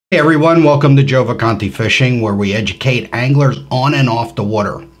Hey everyone, welcome to Joe Vacanti Fishing, where we educate anglers on and off the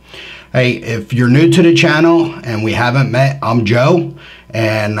water. Hey, if you're new to the channel and we haven't met, I'm Joe,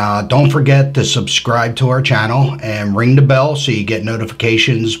 and don't forget to subscribe to our channel and ring the bell so you get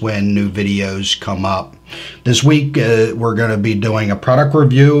notifications when new videos come up. This week we're going to be doing a product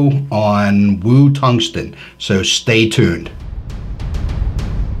review on MOVO Tungsten, so stay tuned.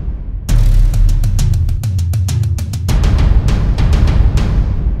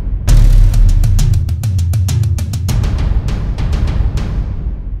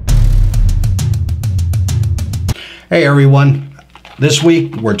 Hey everyone, this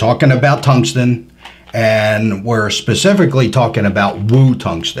week we're talking about tungsten, and we're specifically talking about MOVO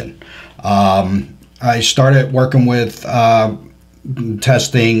Tungsten. I started working with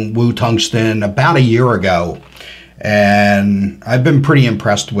testing MOVO Tungsten about a year ago, and I've been pretty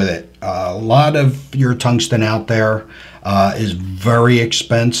impressed with it. A lot of your tungsten out there is very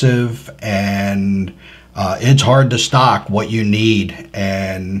expensive, and it's hard to stock what you need,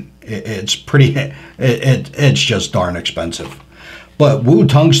 and it's just darn expensive. But MOVO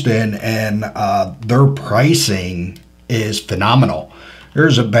Tungsten and their pricing is phenomenal.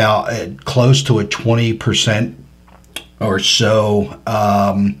 There's about close to a 20% or so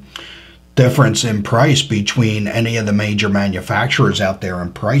difference in price between any of the major manufacturers out there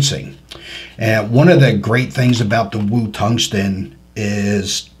in pricing. And one of the great things about the MOVO Tungsten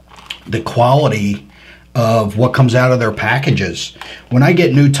is the quality of what comes out of their packages. When I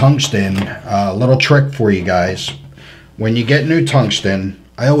get new tungsten, a little trick for you guys. When you get new tungsten,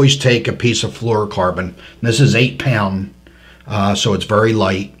 I always take a piece of fluorocarbon. This is 8 pound, so it's very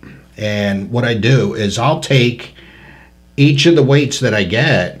light. And what I do is I'll take each of the weights that I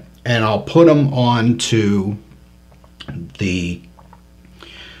get and I'll put them onto the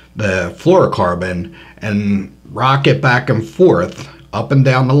fluorocarbon and rock it back and forth up and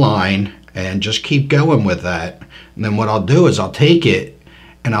down the line, and just keep going with that. And then what I'll do is I'll take it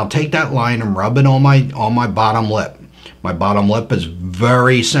and I'll take that line and rub it on my bottom lip. My bottom lip is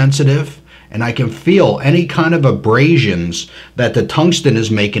very sensitive, and I can feel any kind of abrasions that the tungsten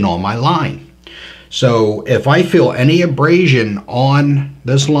is making on my line. So if I feel any abrasion on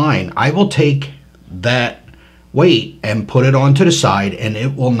this line, I will take that weight and put it onto the side, and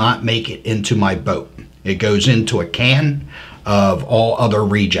it will not make it into my boat. It goes into a can of all other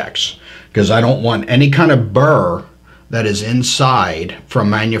rejects, because I don't want any kind of burr that is inside from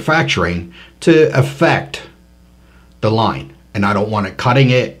manufacturing to affect the line. And I don't want it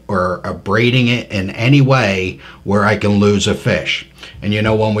cutting it or abrading it in any way where I can lose a fish. And you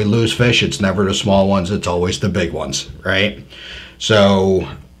know, when we lose fish, it's never the small ones, it's always the big ones, right? So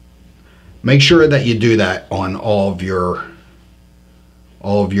make sure that you do that on all of your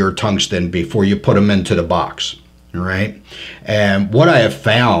tungsten before you put them into the box, all right? And what I have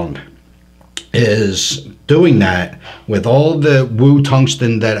found is doing that with all the MOVO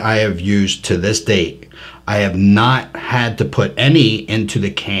Tungsten that I have used to this date, I have not had to put any into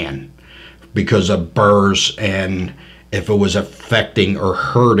the can because of burrs and if it was affecting or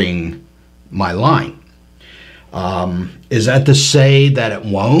hurting my line. Is that to say that it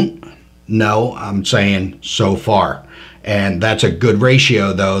won't? No, I'm saying so far. And that's a good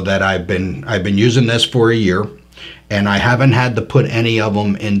ratio though, that I've been using this for a year, and I haven't had to put any of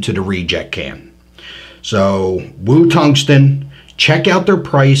them into the reject can. So MOVO Tungsten, check out their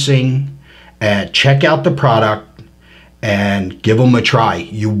pricing, and check out the product, and give them a try.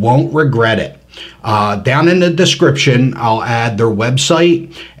 You won't regret it. Down in the description, I'll add their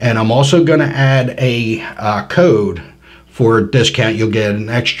website, and I'm also going to add a code for discount. You'll get an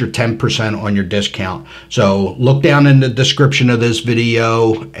extra 10% on your discount. So look down in the description of this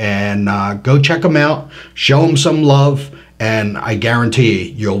video and go check them out, show them some love, and I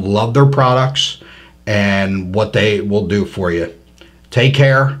guarantee you'll love their products and what they will do for you. Take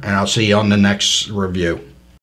care, and I'll see you on the next review.